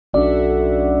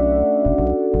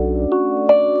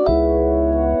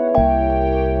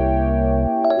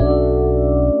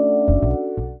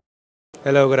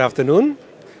Hello, good afternoon.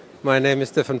 My name is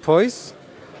Stefan Peuss.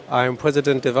 I'm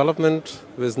President Development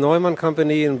with Neumann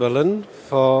company in Berlin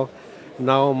for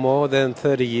now more than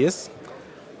 30 years.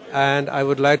 And I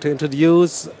would like to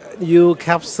introduce new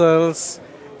capsules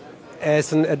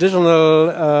as an additional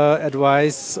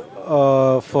advice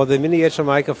for the miniature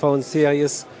microphone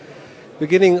series.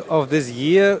 Beginning of this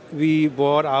year, we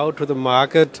brought out to the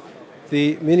market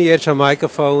the miniature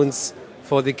microphones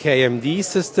for the KMD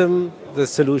system, the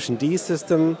Solution D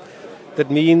system.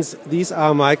 That means these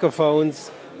are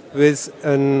microphones with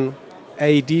an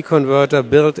AD converter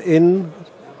built in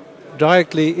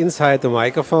directly inside the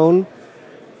microphone,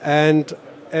 and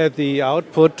at the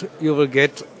output you will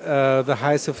get the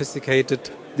high sophisticated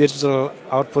digital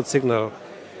output signal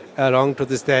along to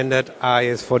the standard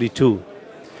AES 42.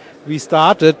 We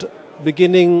started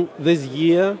beginning this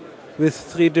year with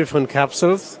 3 different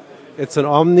capsules. It's an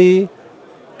Omni,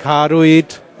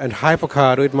 cardioid and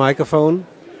hypocardioid microphone,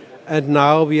 and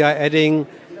now we are adding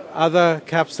other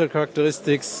capsule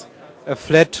characteristics, a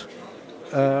flat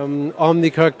Omni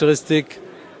characteristic,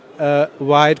 a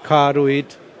wide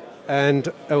cardioid, and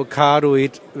a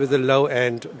cardioid with a low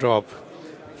end drop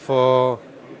for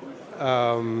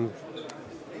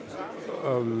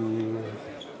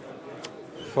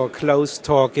close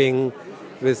talking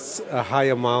with a high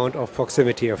amount of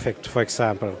proximity effect, for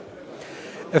example.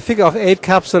 A figure of 8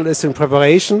 capsule is in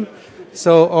preparation,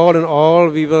 so all in all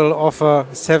we will offer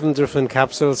 7 different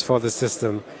capsules for the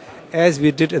system, as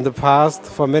we did in the past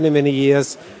for many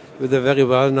years with the very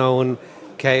well-known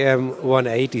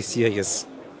KK131 series.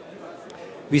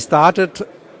 We started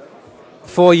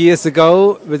 4 years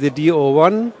ago with the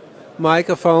D01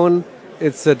 microphone.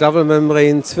 It's a double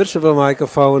membrane switchable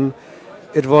microphone.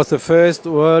 It was the first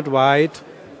worldwide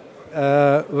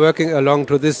working along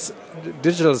to this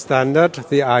digital standard,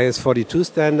 the AES 42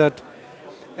 standard,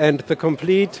 and the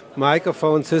complete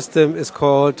microphone system is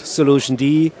called Solution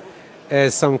D,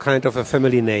 as some kind of a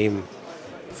family name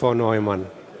for Neumann.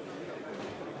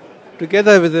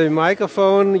 Together with the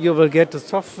microphone you will get the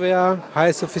software,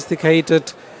 high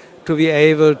sophisticated, to be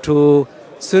able to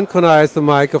synchronize the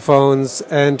microphones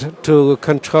and to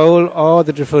control all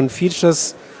the different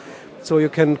features. So you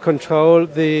can control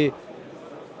the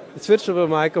switchable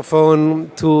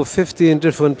microphone to 15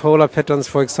 different polar patterns,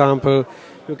 for example.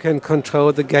 You can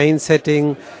control the gain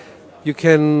setting. You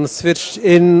can switch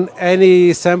in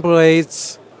any sample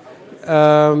rates,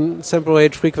 sample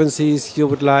rate frequencies you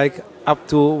would like, up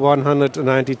to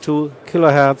 192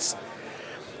 kilohertz.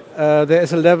 There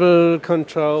is a level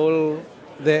control.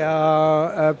 There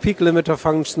are peak limiter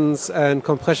functions and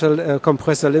compressor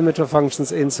limiter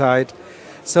functions inside.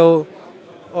 So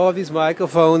all these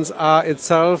microphones are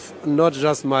itself not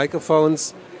just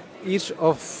microphones. Each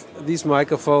of these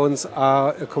microphones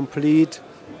are a complete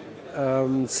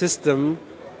system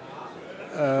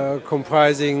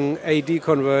comprising AD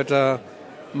converter,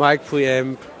 mic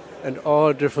preamp, and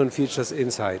all different features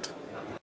inside.